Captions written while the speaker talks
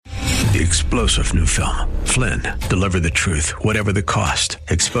The explosive new film, Flynn, deliver the truth, whatever the cost,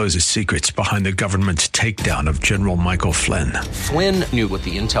 exposes secrets behind the government's takedown of General Michael Flynn. Flynn knew what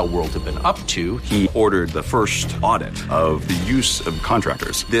the intel world had been up to. He ordered the first audit of the use of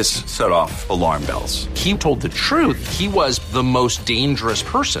contractors. This set off alarm bells. He told the truth. He was the most dangerous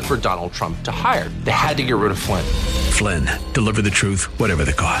person for Donald Trump to hire. They had to get rid of Flynn. Flynn, deliver the truth, whatever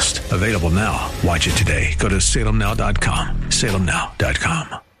the cost. Available now. Watch it today. Go to salemnow.com.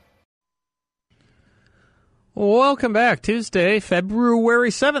 salemnow.com. Welcome back. Tuesday, February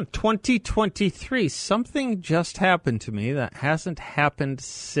 7th, 2023. Something just happened to me that hasn't happened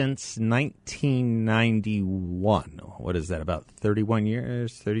since 1991. What is that, about 31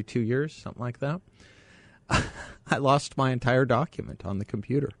 years, 32 years, something like that? I lost my entire document on the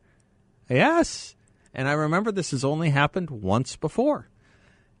computer. Yes. And I remember this has only happened once before.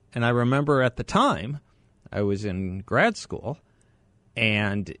 And I remember at the time, I was in grad school,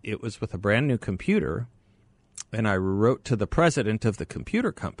 and it was with a brand new computer. And I wrote to the president of the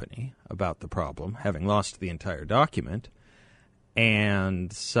computer company about the problem, having lost the entire document.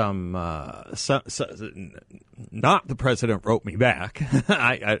 And not the president wrote me back.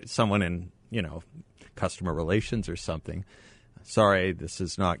 Someone in, customer relations or something. Sorry, this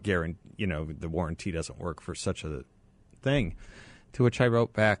is not guaranteed. The warranty doesn't work for such a thing. To which I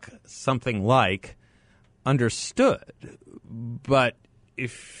wrote back something like, understood, but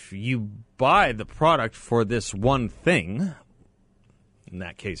if you buy the product for this one thing, in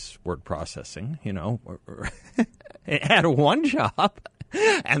that case, word processing, it had one job,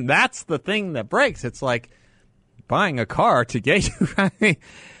 and that's the thing that breaks. It's like buying a car to get you, right?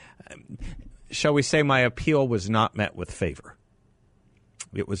 Shall we say my appeal was not met with favor?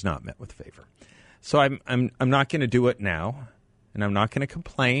 It was not met with favor. So I'm not going to do it now, and I'm not going to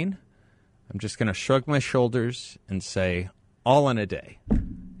complain. I'm just going to shrug my shoulders and say, all in a day.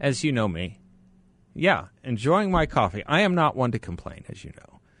 As you know me. Yeah, enjoying my coffee. I am not one to complain, as you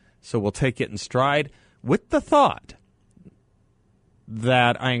know. So we'll take it in stride with the thought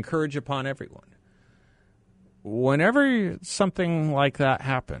that I encourage upon everyone. Whenever something like that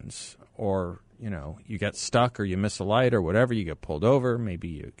happens, or, you get stuck or you miss a light or whatever, you get pulled over, maybe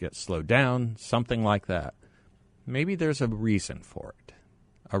you get slowed down, something like that, maybe there's a reason for it.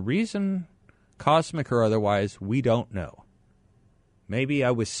 A reason, cosmic or otherwise, we don't know. Maybe I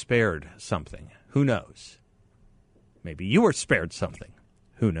was spared something. Who knows? Maybe you were spared something.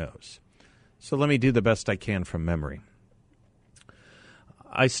 Who knows? So let me do the best I can from memory.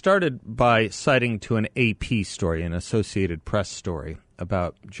 I started by citing to an AP story, an Associated Press story,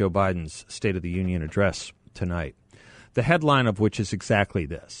 about Joe Biden's State of the Union address tonight. The headline of which is exactly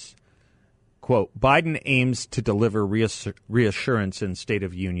this. Quote, Biden aims to deliver reassurance in State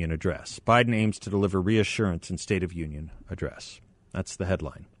of Union address. Biden aims to deliver reassurance in State of Union address. That's the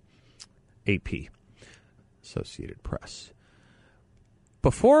headline. AP, Associated Press.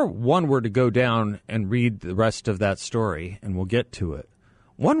 Before one were to go down and read the rest of that story, and we'll get to it,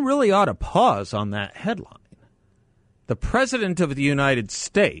 one really ought to pause on that headline. The President of the United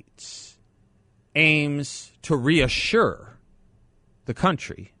States aims to reassure the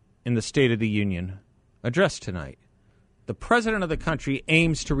country in the State of the Union address tonight. The President of the country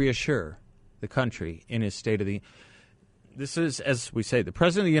aims to reassure the country in his State of the Union. This is, as we say, the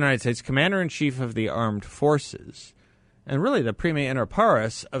President of the United States, Commander-in-Chief of the Armed Forces, and really the prima inter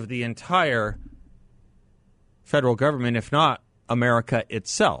pares of the entire federal government, if not America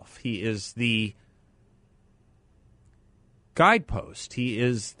itself. He is the guidepost. He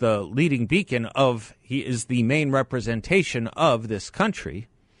is the leading beacon he is the main representation of this country.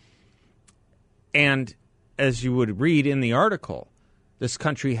 And as you would read in the article, this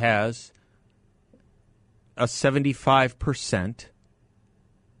country has a 75%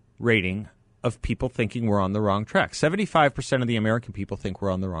 rating of people thinking we're on the wrong track. 75% of the American people think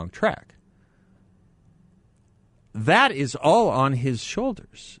we're on the wrong track. That is all on his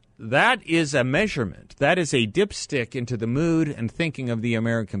shoulders. That is a measurement. That is a dipstick into the mood and thinking of the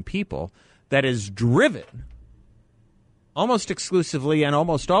American people that is driven almost exclusively and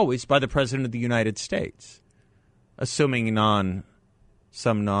almost always by the President of the United States, assuming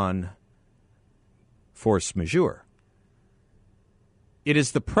some non-force majeure. It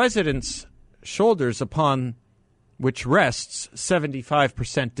is the President's shoulders upon which rests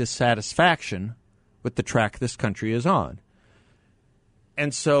 75% dissatisfaction with the track this country is on.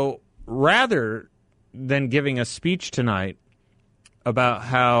 And so rather than giving a speech tonight about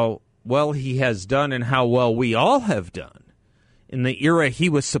how well he has done and how well we all have done in the era he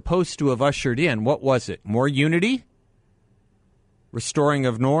was supposed to have ushered in, what was it? More unity? Restoring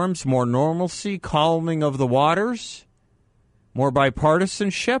of norms? More normalcy? Calming of the waters? More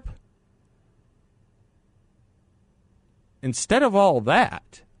bipartisanship? instead of all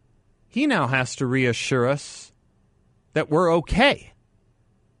that, he now has to reassure us that we're okay.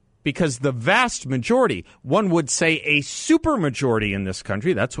 Because the vast majority, one would say a supermajority in this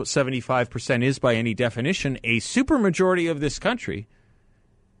country, that's what 75% is by any definition, a supermajority of this country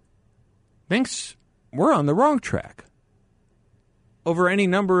thinks we're on the wrong track over any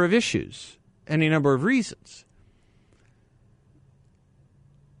number of issues, any number of reasons.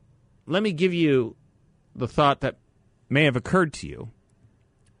 Let me give you the thought that may have occurred to you,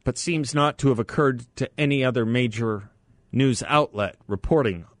 but seems not to have occurred to any other major news outlet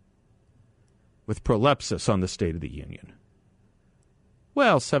reporting with prolepsis on the State of the Union.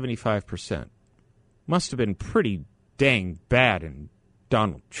 Well, 75% must have been pretty dang bad in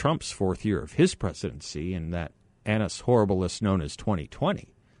Donald Trump's fourth year of his presidency in that annus horribilis known as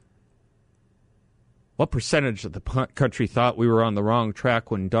 2020. What percentage of the country thought we were on the wrong track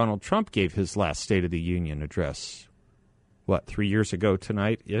when Donald Trump gave his last State of the Union address? 3 years ago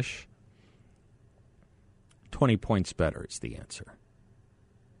tonight-ish? 20 points better is the answer.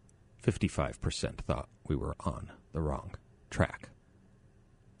 55% thought we were on the wrong track.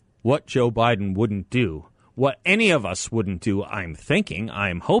 What Joe Biden wouldn't do, what any of us wouldn't do, I'm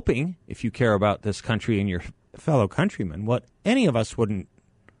hoping, if you care about this country and your fellow countrymen, what any of us wouldn't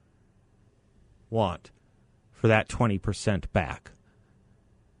want for that 20% back.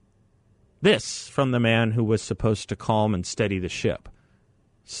 This from the man who was supposed to calm and steady the ship,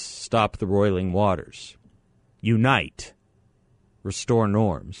 stop the roiling waters, unite, restore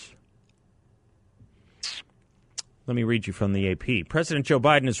norms. Let me read you from the AP. President Joe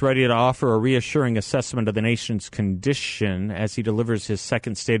Biden is ready to offer a reassuring assessment of the nation's condition as he delivers his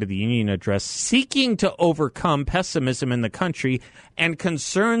second State of the Union address, seeking to overcome pessimism in the country and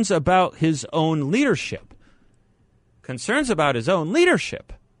concerns about his own leadership. Concerns about his own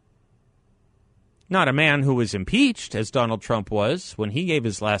leadership. Not a man who was impeached, as Donald Trump was when he gave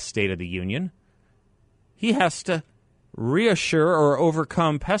his last State of the Union. He has to reassure or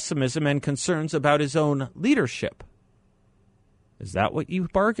overcome pessimism and concerns about his own leadership. Is that what you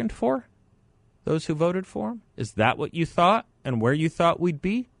bargained for? Those who voted for him? Is that what you thought and where you thought we'd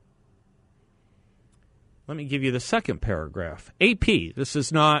be? Let me give you the second paragraph. AP, this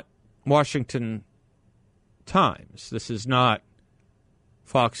is not Washington Times. This is not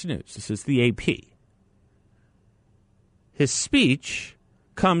Fox News. This is the AP. His speech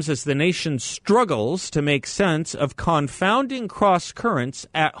comes as the nation struggles to make sense of confounding cross currents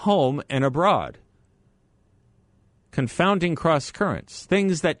at home and abroad. Confounding cross currents,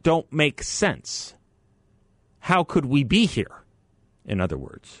 things that don't make sense. How could we be here, in other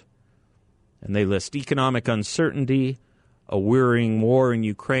words? And they list economic uncertainty, a wearying war in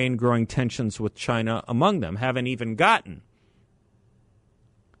Ukraine, growing tensions with China among them. Haven't even gotten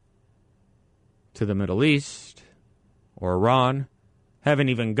to the Middle East or Iran. Haven't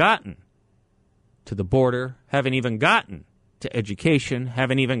even gotten to the border. Haven't even gotten to education.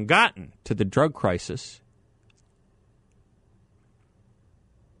 Haven't even gotten to the drug crisis.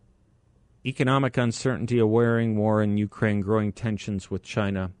 Economic uncertainty, a wearing war in Ukraine, growing tensions with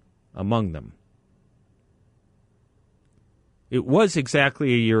China among them. It was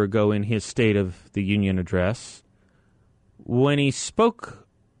exactly a year ago in his State of the Union address when he spoke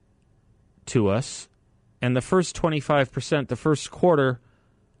to us, and the first 25%, the first quarter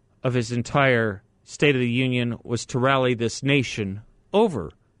of his entire State of the Union was to rally this nation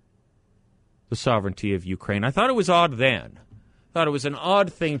over the sovereignty of Ukraine. I thought it was odd then. I thought it was an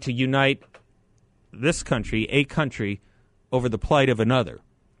odd thing to unite this country, a country, over the plight of another,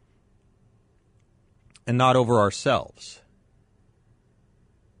 and not over ourselves.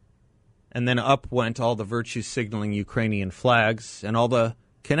 And then up went all the virtue-signaling Ukrainian flags and all the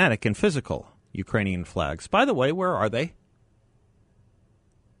kinetic and physical Ukrainian flags. By the way, where are they?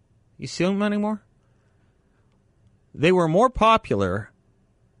 You see them anymore? They were more popular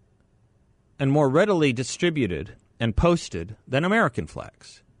and more readily distributed and posted than American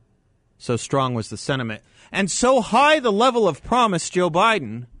flags. So strong was the sentiment. And so high the level of promise Joe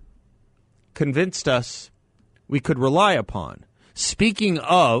Biden convinced us we could rely upon. Speaking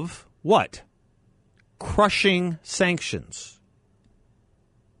of what? Crushing sanctions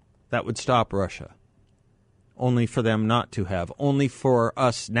that would stop Russia. Only for them not to have. Only for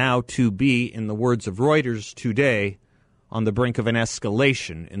us now to be, in the words of Reuters today, on the brink of an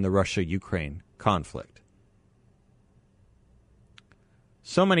escalation in the Russia-Ukraine conflict.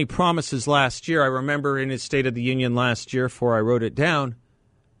 So many promises last year. I remember in his State of the Union last year, before I wrote it down,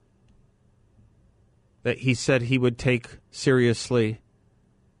 that he said he would take seriously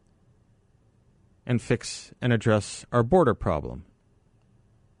and fix and address our border problem.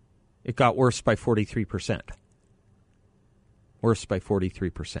 It got worse by 43%. worse by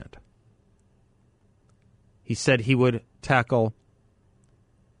 43%. He said he would tackle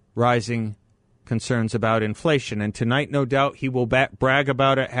rising concerns about inflation, and tonight, no doubt, he will brag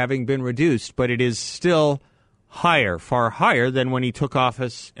about it having been reduced, but it is still higher, far higher than when he took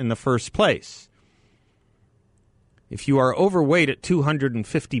office in the first place. If you are overweight at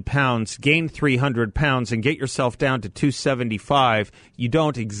 250 pounds, gain 300 pounds, and get yourself down to 275, you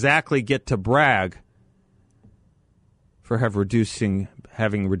don't exactly get to brag for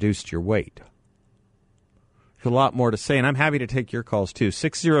having reduced your weight. There's a lot more to say, and I'm happy to take your calls, too.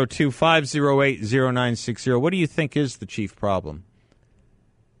 602-508-0960. What do you think is the chief problem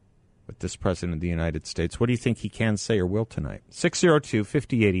with this president of the United States? What do you think he can say or will tonight?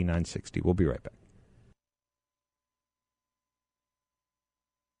 602-508-0960. We'll be right back.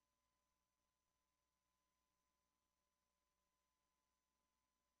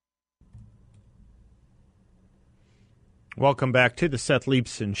 Welcome back to the Seth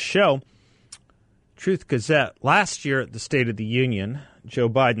Leibsohn Show. Truth Gazette. Last year at the State of the Union, Joe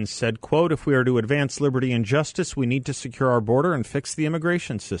Biden said, quote, "If we are to advance liberty and justice, we need to secure our border and fix the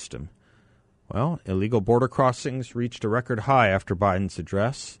immigration system." Well, illegal border crossings reached a record high after Biden's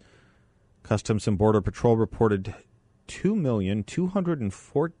address. Customs and Border Patrol reported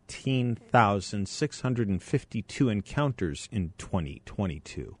 2,214,652 encounters in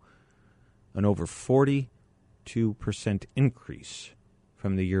 2022, an over 42% increase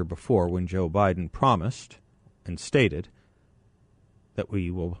from the year before, when Joe Biden promised and stated that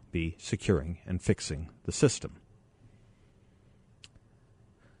we will be securing and fixing the system.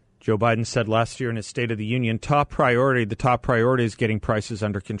 Joe Biden said last year in his State of the Union, the top priority is getting prices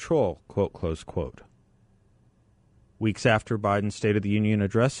under control, quote, close quote. Weeks after Biden's State of the Union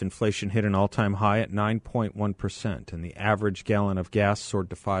address, inflation hit an all-time high at 9.1%, and the average gallon of gas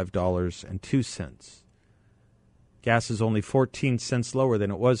soared to $5.02. Gas is only 14 cents lower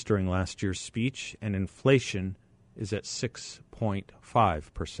than it was during last year's speech, and inflation is at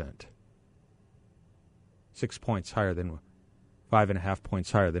 6.5%. 6 points higher than 5.5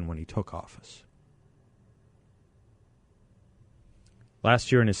 points higher than when he took office.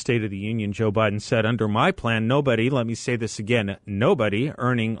 Last year in his State of the Union, Joe Biden said, "Under my plan, nobody, let me say this again, nobody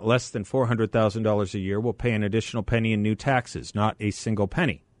earning less than $400,000 a year will pay an additional penny in new taxes, not a single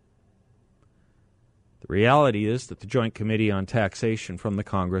penny." The reality is that the Joint Committee on Taxation from the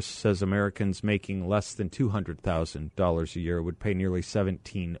Congress says Americans making less than $200,000 a year would pay nearly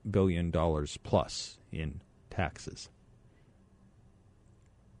 $17 billion plus in taxes.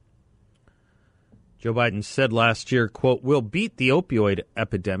 Joe Biden said last year, quote, "We'll beat the opioid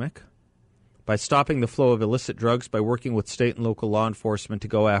epidemic by stopping the flow of illicit drugs by working with state and local law enforcement to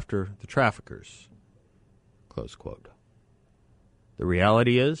go after the traffickers," close quote. The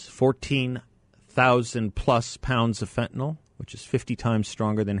reality is 14,000 plus pounds of fentanyl, which is 50 times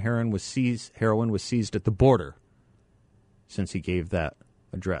stronger than heroin, was seized at the border since he gave that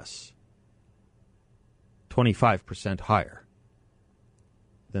address. 25% higher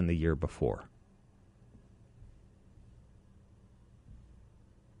than the year before.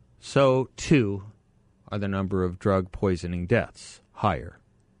 So, too, are the number of drug poisoning deaths higher.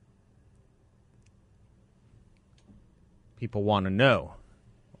 People want to know.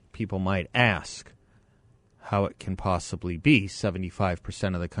 People might ask how it can possibly be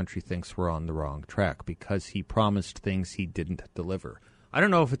 75% of the country thinks we're on the wrong track because he promised things he didn't deliver. I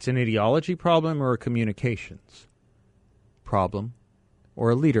don't know if it's an ideology problem or a communications problem or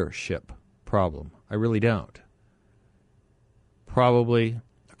a leadership problem. I really don't. Probably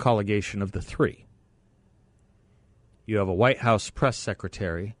a colligation of the three. You have a White House press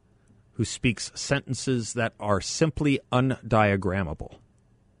secretary who speaks sentences that are simply undiagrammable.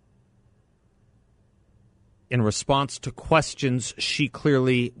 In response to questions she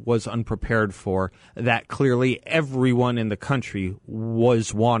clearly was unprepared for, that clearly everyone in the country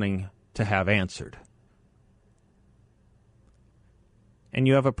was wanting to have answered. And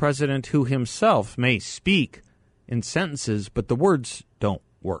you have a president who himself may speak in sentences, but the words don't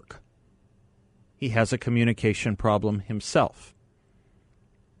work. He has a communication problem himself.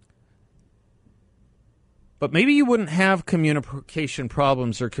 But maybe you wouldn't have communication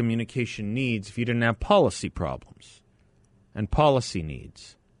problems or communication needs if you didn't have policy problems and policy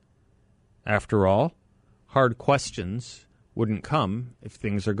needs. After all, hard questions wouldn't come if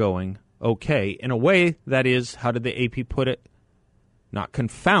things are going okay, in a way that is, how did the AP put it, not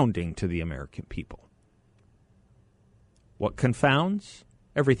confounding to the American people. What confounds?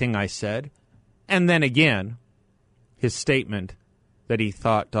 Everything I said. And then again, his statement that he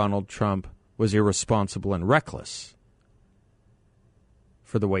thought Donald Trump was irresponsible and reckless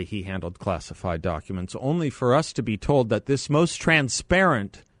for the way he handled classified documents, only for us to be told that this most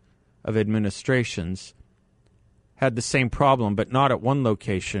transparent of administrations had the same problem, but not at one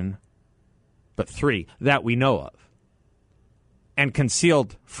location, but three, that we know of, and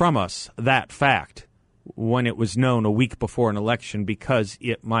concealed from us that fact when it was known a week before an election because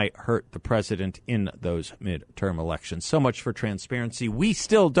it might hurt the president in those midterm elections. So much for transparency. We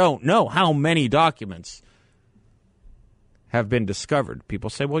still don't know how many documents have been discovered. People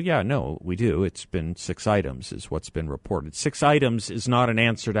say, well, yeah, no, we do. It's been 6 items is what's been reported. 6 items is not an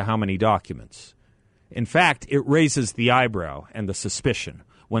answer to how many documents. In fact, it raises the eyebrow and the suspicion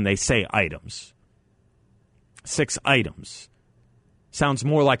when they say items. 6 items. Sounds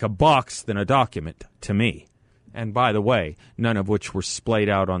more like a box than a document to me. And by the way, none of which were splayed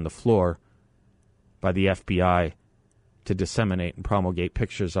out on the floor by the FBI to disseminate and promulgate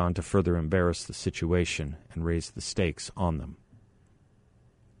pictures on to further embarrass the situation and raise the stakes on them.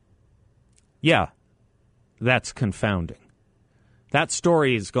 Yeah, that's confounding. That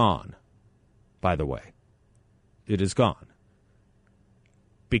story is gone, by the way. It is gone.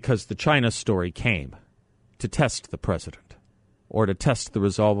 Because the China story came to test the president or to test the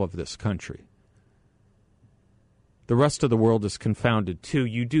resolve of this country. The rest of the world is confounded, too.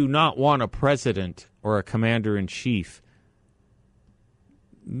 You do not want a president or a commander-in-chief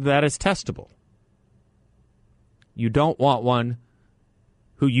that is testable. You don't want one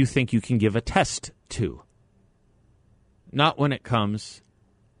who you think you can give a test to. Not when it comes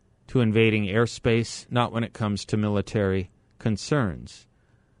to invading airspace, not when it comes to military concerns.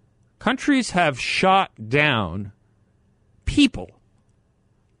 Countries have shot down people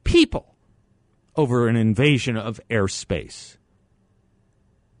over an invasion of airspace.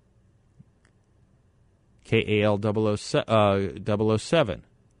 KAL 007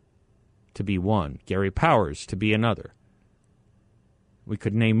 to be one. Gary Powers to be another. We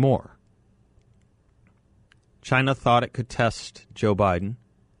could name more. China thought it could test Joe Biden,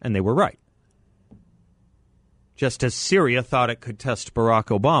 and they were right. Just as Syria thought it could test Barack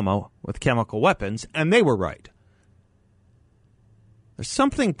Obama with chemical weapons, and they were right. There's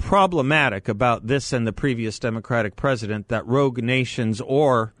something problematic about this and the previous Democratic president that rogue nations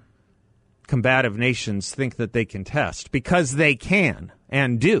or combative nations think that they can test, because they can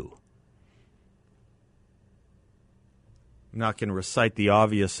and do. I'm not going to recite the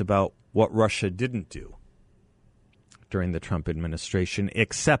obvious about what Russia didn't do during the Trump administration,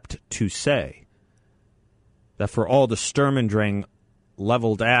 except to say that for all the Sturm und Drang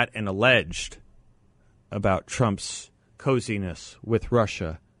leveled at and alleged about Trump's coziness with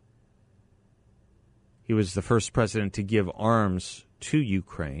Russia, he was the first president to give arms to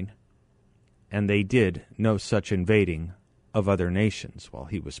Ukraine, and they did no such invading of other nations while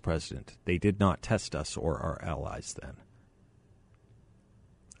he was president. They did not test us or our allies then.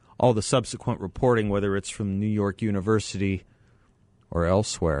 All the subsequent reporting, whether it's from New York University or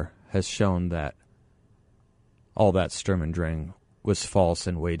elsewhere, has shown that all that Sturm und Drang was false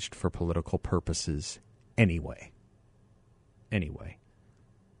and waged for political purposes anyway.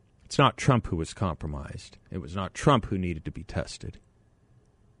 It's not Trump who was compromised. It was not Trump who needed to be tested.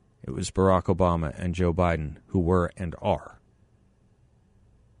 It was Barack Obama and Joe Biden who were and are.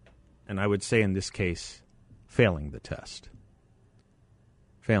 And I would say in this case, failing the test.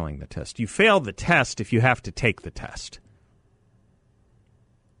 Failing the test. You fail the test if you have to take the test.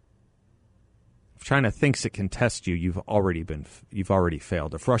 If China thinks it can test you, you've already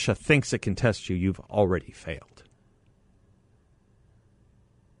failed. If Russia thinks it can test you, you've already failed.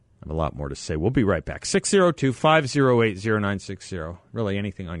 I have a lot more to say. We'll be right back. 602-508-0960. Really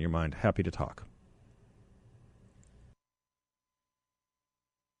anything on your mind. Happy to talk.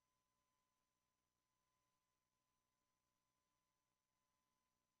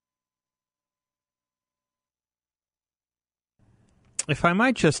 If I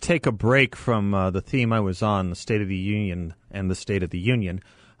might just take a break from the theme I was on, the State of the Union and the State of the Union,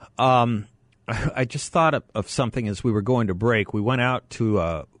 I just thought of something as we were going to break. We went out to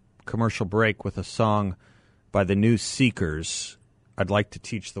a commercial break with a song by the New Seekers, I'd Like to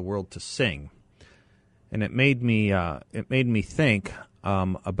Teach the World to Sing. And it made me think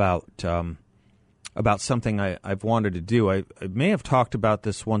about something I've wanted to do. I may have talked about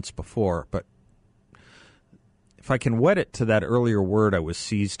this once before, but if I can wed it to that earlier word I was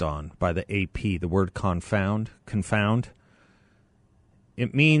seized on by the AP, the word confound,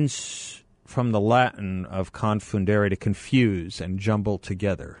 it means from the Latin of confundere, to confuse and jumble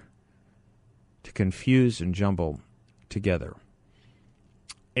together. To confuse and jumble together.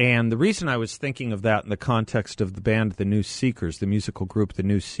 And the reason I was thinking of that in the context of the band The New Seekers, the musical group The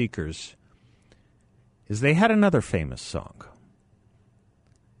New Seekers, is they had another famous song.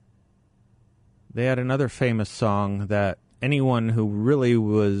 They had another famous song that anyone who really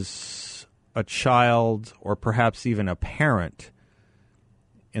was a child or perhaps even a parent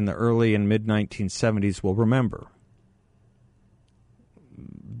in the early and mid-1970s will remember.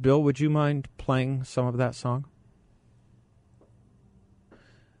 Bill, would you mind playing some of that song?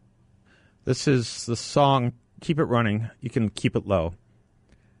 This is the song, keep it running, you can keep it low.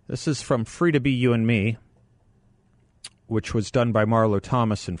 This is from Free to Be You and Me, which was done by Marlo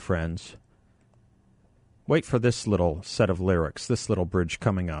Thomas and Friends. Wait for this little set of lyrics, this little bridge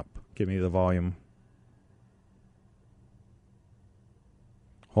coming up. Give me the volume.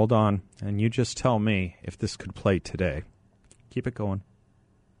 Hold on, and you just tell me if this could play today. Keep it going.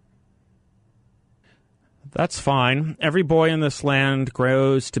 That's fine. Every boy in this land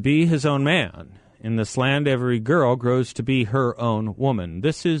grows to be his own man. In this land, every girl grows to be her own woman.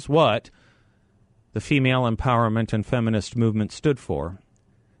 This is what the female empowerment and feminist movement stood for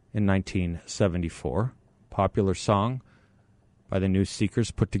in 1974. Popular song by the New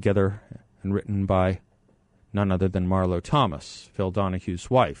Seekers, put together and written by none other than Marlo Thomas, Phil Donahue's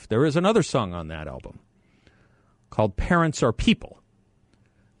wife. There is another song on that album called Parents Are People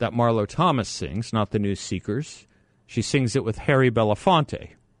that Marlo Thomas sings, not the New Seekers. She sings it with Harry Belafonte.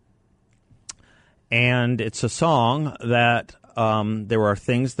 And it's a song that there are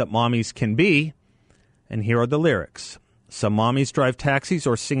things that mommies can be, and here are the lyrics. Some mommies drive taxis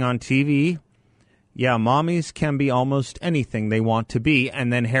or sing on TV. Yeah, mommies can be almost anything they want to be.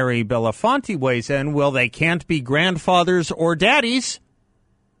 And then Harry Belafonte weighs in, well, they can't be grandfathers or daddies.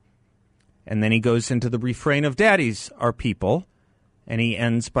 And then he goes into the refrain of daddies are people. And he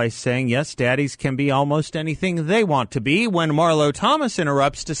ends by saying, yes, daddies can be almost anything they want to be, when Marlo Thomas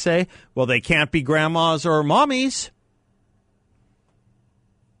interrupts to say, well, they can't be grandmas or mommies.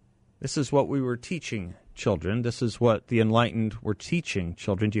 This is what we were teaching children. This is what the enlightened were teaching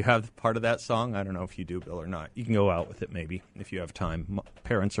children. Do you have part of that song? I don't know if you do, Bill, or not. You can go out with it maybe if you have time.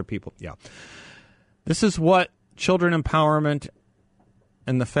 Parents are people. Yeah. This is what children empowerment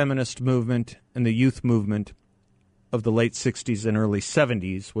and the feminist movement and the youth movement of the late 60s and early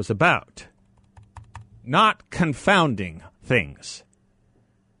 70s was about. Not confounding things.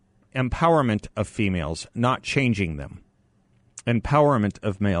 Empowerment of females, not changing them. Empowerment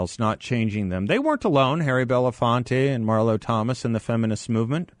of males, not changing them. They weren't alone, Harry Belafonte and Marlo Thomas and the feminist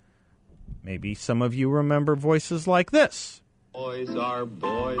movement. Maybe some of you remember voices like this. Boys are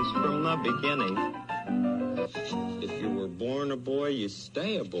boys from the beginning. If you were born a boy, you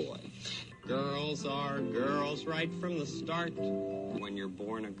stay a boy. Girls are girls right from the start. When you're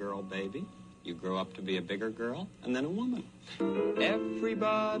born a girl baby, you grow up to be a bigger girl and then a woman.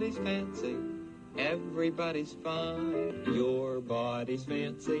 Everybody's fancy, everybody's fine. Your body's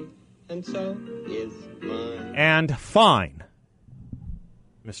fancy, and so is mine. And fine,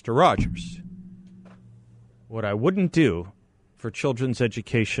 Mr. Rogers. What I wouldn't do for children's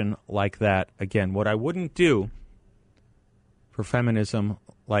education like that, again, what I wouldn't do for feminism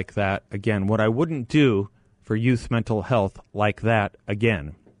like that, again, what I wouldn't do for youth mental health like that,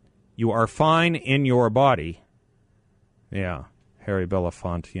 again. You are fine in your body. Yeah, Harry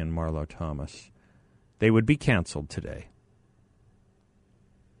Belafonte and Marlo Thomas. They would be canceled today.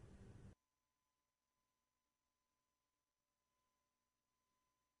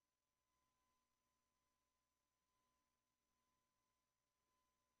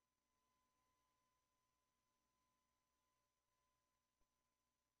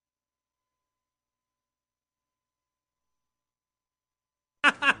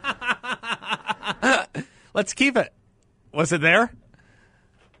 Let's keep it. Was it there?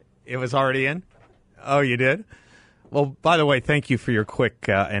 It was already in? Oh, you did? Well, by the way, thank you for your quick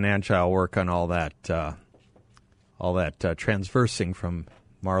and agile work on all that transversing from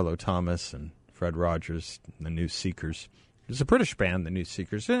Marlo Thomas and Fred Rogers, the New Seekers. It's a British band, the New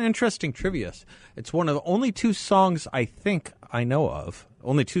Seekers. An interesting trivia. It's one of the only two songs I think I know of.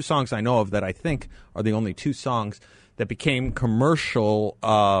 Only two songs I know of that I think are the only two songs that became commercial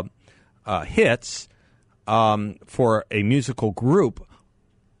hits for a musical group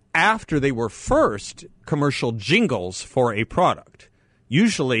after they were first commercial jingles for a product.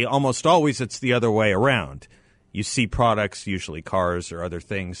 Usually, almost always, it's the other way around. You see products, usually cars or other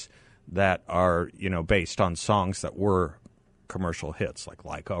things, that are, based on songs that were commercial hits, like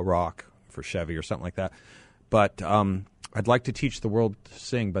Leica Rock for Chevy or something like that. But I'd Like to Teach the World to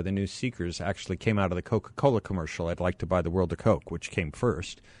Sing by the New Seekers actually came out of the Coca-Cola commercial, I'd Like to Buy the World a Coke, which came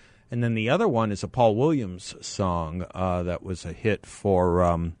first. And then the other one is a Paul Williams song that was a hit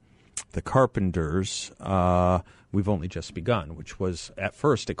for the Carpenters, We've Only Just Begun, which was at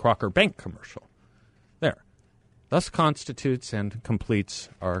first a Crocker Bank commercial. There. thus constitutes and completes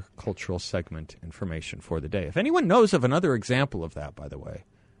our cultural segment information for the day. If anyone knows of another example of that, by the way,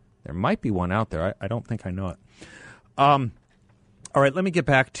 there might be one out there. I don't think I know it. All right, let me get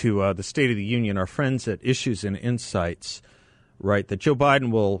back to the State of the Union. Our friends at Issues and Insights write that Joe Biden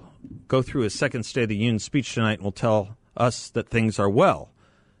will go through his second State of the Union speech tonight and will tell us that things are well.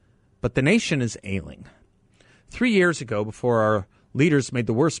 But the nation is ailing. 3 years ago, before our leaders made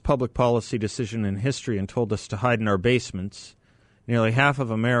the worst public policy decision in history and told us to hide in our basements, nearly half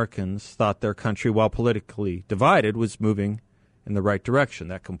of Americans thought their country, while politically divided, was moving in the right direction.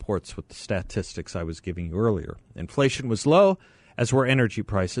 That comports with the statistics I was giving you earlier. Inflation was low, as were energy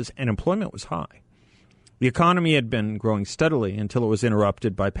prices, and employment was high. The economy had been growing steadily until it was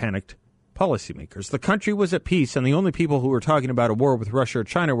interrupted by panicked policymakers. The country was at peace, and the only people who were talking about a war with Russia or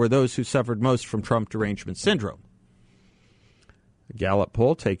China were those who suffered most from Trump derangement syndrome. A Gallup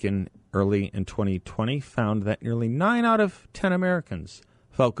poll taken early in 2020 found that nearly 9 out of 10 Americans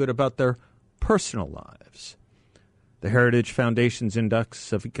felt good about their personal lives. The Heritage Foundation's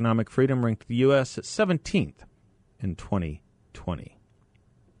Index of Economic Freedom ranked the U.S. at 17th in 2020,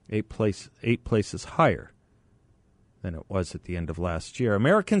 8 places higher than it was at the end of last year.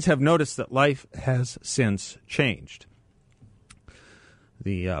 Americans have noticed that life has since changed.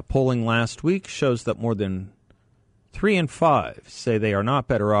 The polling last week shows that more than 3 in 5 say they are not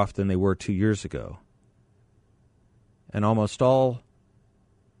better off than they were 2 years ago. And almost all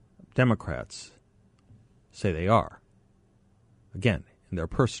Democrats say they are, again, in their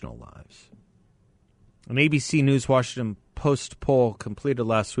personal lives. An ABC News Washington Post poll completed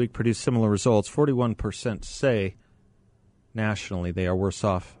last week produced similar results. 41% say nationally they are worse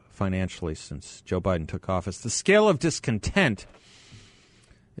off financially since Joe Biden took office. The scale of discontent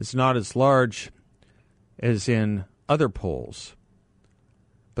is not as large as in other polls,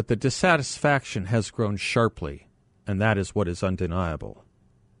 but the dissatisfaction has grown sharply, and that is what is undeniable.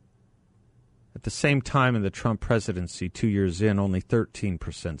 At the same time in the Trump presidency, 2 years in, only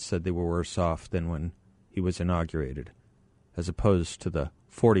 13% said they were worse off than when he was inaugurated, as opposed to the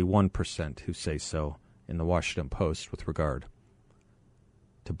 41% who say so in the Washington Post with regard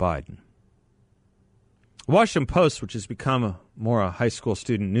to Biden. The Washington Post, which has become more a high school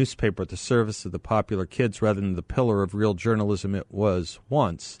student newspaper at the service of the popular kids rather than the pillar of real journalism it was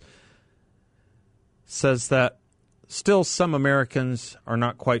once, says that still some Americans are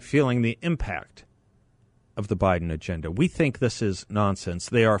not quite feeling the impact of the Biden agenda. We think this is nonsense.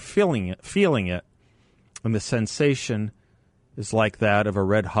 They are feeling it, and the sensation is like that of a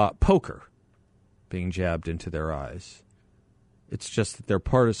red-hot poker being jabbed into their eyes. It's just that their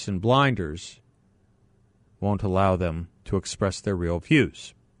partisan blinders won't allow them to express their real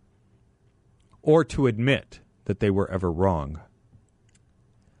views or to admit that they were ever wrong.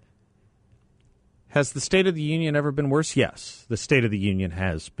 Has the State of the Union ever been worse? Yes, the State of the Union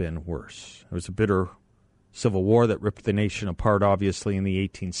has been worse. There was a bitter civil war that ripped the nation apart, obviously, in the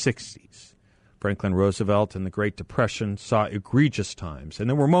 1860s. Franklin Roosevelt and the Great Depression saw egregious times, and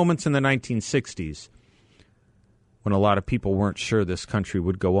there were moments in the 1960s when a lot of people weren't sure this country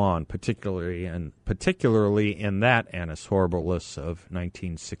would go on, particularly in that annus horribilis of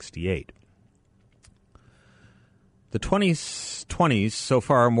 1968. The 2020s so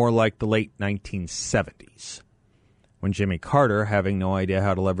far are more like the late 1970s, when Jimmy Carter, having no idea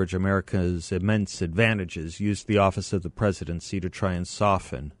how to leverage America's immense advantages, used the office of the presidency to try and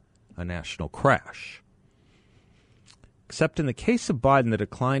soften a national crash. Except in the case of Biden, the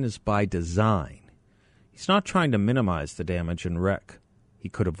decline is by design. He's not trying to minimize the damage and wreck he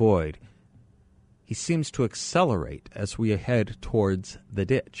could avoid. He seems to accelerate as we head towards the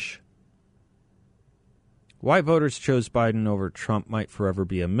ditch. Why voters chose Biden over Trump might forever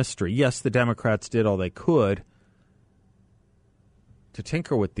be a mystery. Yes, the Democrats did all they could to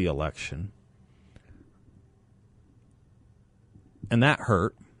tinker with the election, and that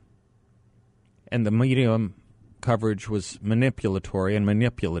hurt. And the media coverage was manipulatory and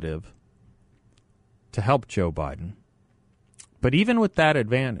manipulative to help Joe Biden. But even with that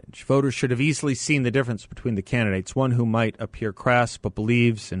advantage, voters should have easily seen the difference between the candidates, one who might appear crass but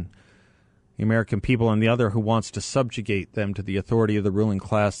believes in the American people, and the other who wants to subjugate them to the authority of the ruling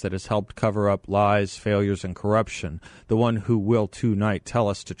class that has helped cover up lies, failures, and corruption. The one who will tonight tell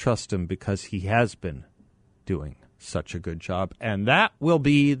us to trust him because he has been doing such a good job. And that will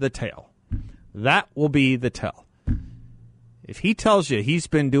be the tale. That will be the tell. If he tells you he's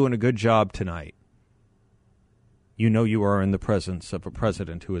been doing a good job tonight, you know you are in the presence of a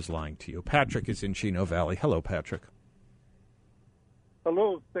president who is lying to you. Patrick is in Chino Valley. Hello, Patrick.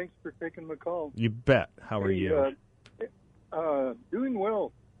 Hello. Thanks for taking my call. You bet. How are you? Doing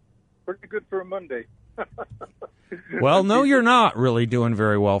well. Pretty good for a Monday. Well, no, you're not really doing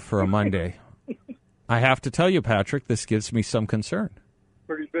very well for a Monday. I have to tell you, Patrick, this gives me some concern.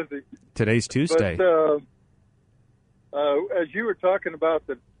 Pretty busy. Today's Tuesday. But as you were talking about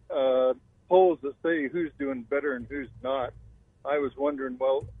the polls that say who's doing better and who's not, I was wondering,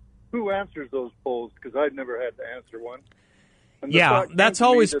 well, who answers those polls? Because I'd never had to answer one. Yeah, that's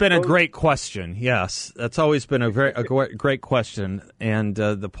always been a great question. Yes, that's always been a great question, and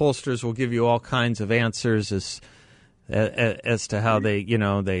the pollsters will give you all kinds of answers as to how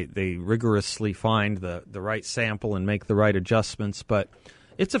they rigorously find the right sample and make the right adjustments. But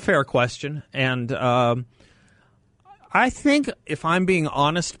it's a fair question, and I think, if I'm being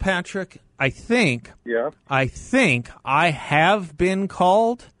honest, Patrick, I think I have been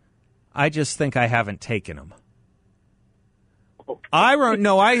called. I just think I haven't taken them.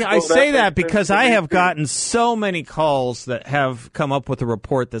 I say that because I have gotten so many calls that have come up with a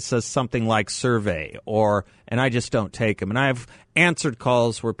report that says something like survey, and I just don't take them. And I've answered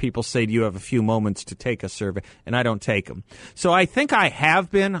calls where people say, do you have a few moments to take a survey? And I don't take them. So I think I have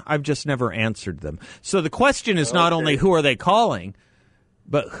been. I've just never answered them. So the question is not only who are they calling,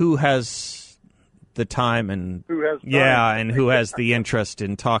 but who has the time and and who has the interest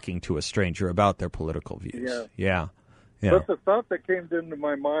in talking to a stranger about their political views. Yeah. But the thought that came into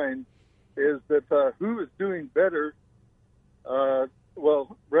my mind is that who is doing better? Who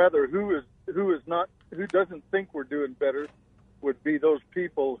doesn't think we're doing better would be those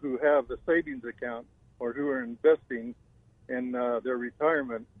people who have the savings account or who are investing in their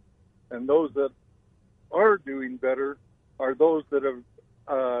retirement, and those that are doing better are those that have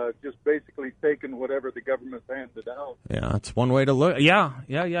just basically taken whatever the government's handed out. Yeah, that's one way to look. Yeah.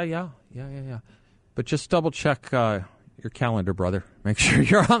 But just double check your calendar, brother. Make sure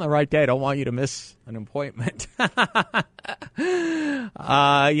you're on the right day. I don't want you to miss an appointment.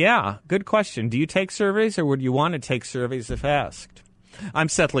 Good question. Do you take surveys, or would you want to take surveys if asked? I'm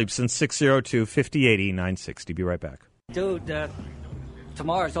Seth Leibson, 602-5080-960. Be right back. Dude,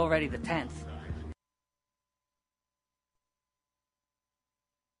 tomorrow's already the 10th.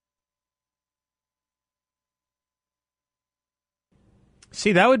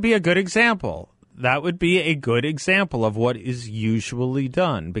 See, that would be a good example. That would be a good example of what is usually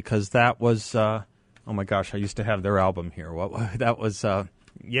done, because that was, oh my gosh, I used to have their album here. That was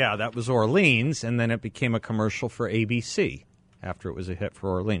Orleans, and then it became a commercial for ABC after it was a hit for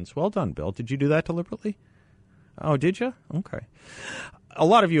Orleans. Well done, Bill. Did you do that deliberately? Oh, did you? Okay. A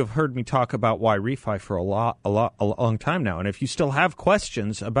lot of you have heard me talk about Y-Refi for a long time now, and if you still have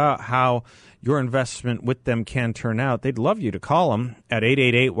questions about how your investment with them can turn out, they'd love you to call them at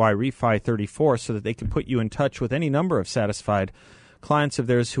 888-Y-REFI-34 so that they can put you in touch with any number of satisfied clients of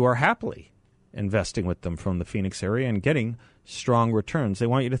theirs who are happily investing with them from the Phoenix area and getting strong returns. They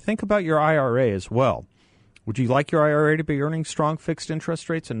want you to think about your IRA as well. Would you like your IRA to be earning strong fixed interest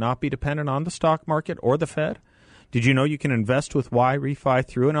rates and not be dependent on the stock market or the Fed? Did you know you can invest with Y-Refi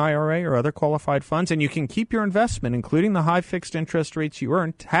through an IRA or other qualified funds, and you can keep your investment, including the high fixed interest rates you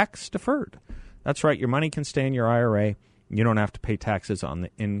earn, tax-deferred? That's right. Your money can stay in your IRA. You don't have to pay taxes on the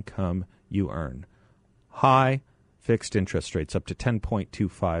income you earn. High fixed interest rates, up to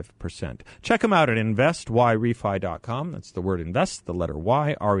 10.25%. Check them out at investYRefi.com. That's the word invest, the letter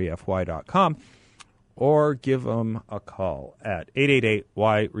Y, REFY.com. Or give them a call at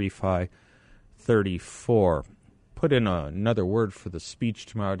 888-Y-REFI-34. Put in another word for the speech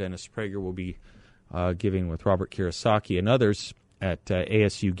tomorrow. Dennis Prager will be giving with Robert Kiyosaki and others at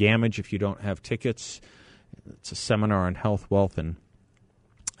ASU Gamage. If you don't have tickets, it's a seminar on health, wealth, and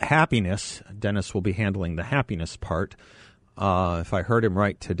happiness. Dennis will be handling the happiness part. If I heard him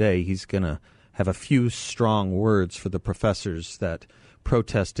right today, he's going to have a few strong words for the professors that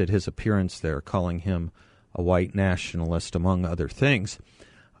protested his appearance there, calling him a white nationalist, among other things.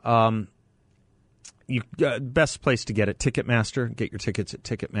 Best place to get it, Ticketmaster. Get your tickets at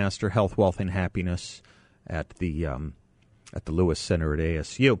Ticketmaster. Health, Wealth, and Happiness at the Lewis Center at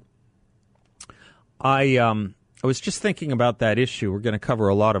ASU. I was just thinking about that issue. We're going to cover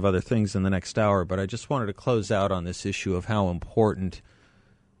a lot of other things in the next hour, but I just wanted to close out on this issue of how important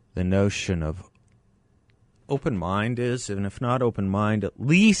the notion of open mind is, and if not open mind, at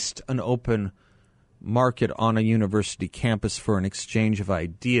least an open market on a university campus for an exchange of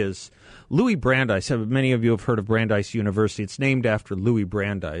ideas. Louis Brandeis, many of you have heard of Brandeis University. It's named after Louis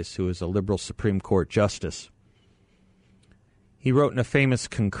Brandeis, who is a liberal Supreme Court justice. He wrote in a famous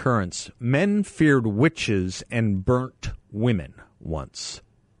concurrence, "Men feared witches and burnt women once.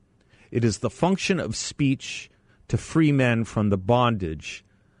 It is the function of speech to free men from the bondage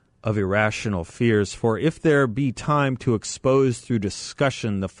of irrational fears. For if there be time to expose through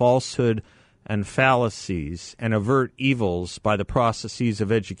discussion the falsehood and fallacies and avert evils by the processes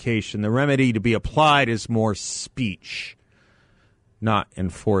of education. The remedy to be applied is more speech, not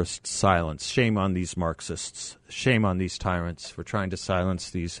enforced silence. Shame on these Marxists. Shame on these tyrants for trying to silence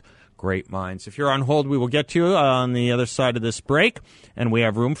these great minds. If you're on hold, we will get to you on the other side of this break, and we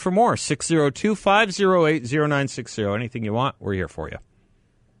have room for more. 602-508-0960. Anything you want, we're here for you.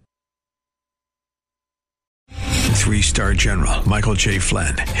 3-star General Michael J.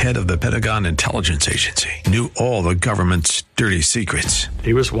 Flynn, head of the Pentagon Intelligence Agency, knew all the government's dirty secrets.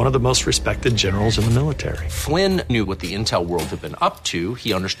 He was one of the most respected generals in the military. Flynn knew what the intel world had been up to.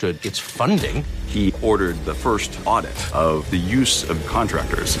 He understood its funding. He ordered the first audit of the use of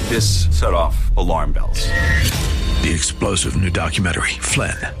contractors. This set off alarm bells. The explosive new documentary,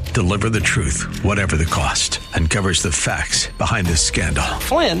 Flynn, Deliver the Truth, Whatever the Cost, uncovers the facts behind this scandal.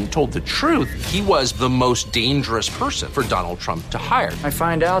 Flynn told the truth. He was the most dangerous person for Donald Trump to hire. I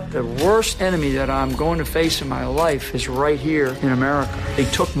find out the worst enemy that I'm going to face in my life is right here in America. They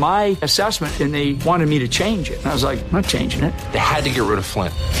took my assessment and they wanted me to change it. And I was like, I'm not changing it. They had to get rid of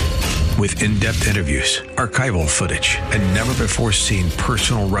Flynn. With in-depth interviews, archival footage, and never-before-seen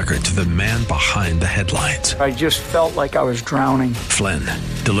personal records of the man behind the headlines. I just felt like I was drowning. Flynn,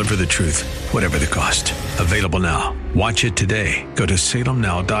 Deliver the Truth, Whatever the Cost. Available now. Watch it today. Go to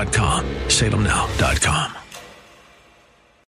salemnow.com. salemnow.com.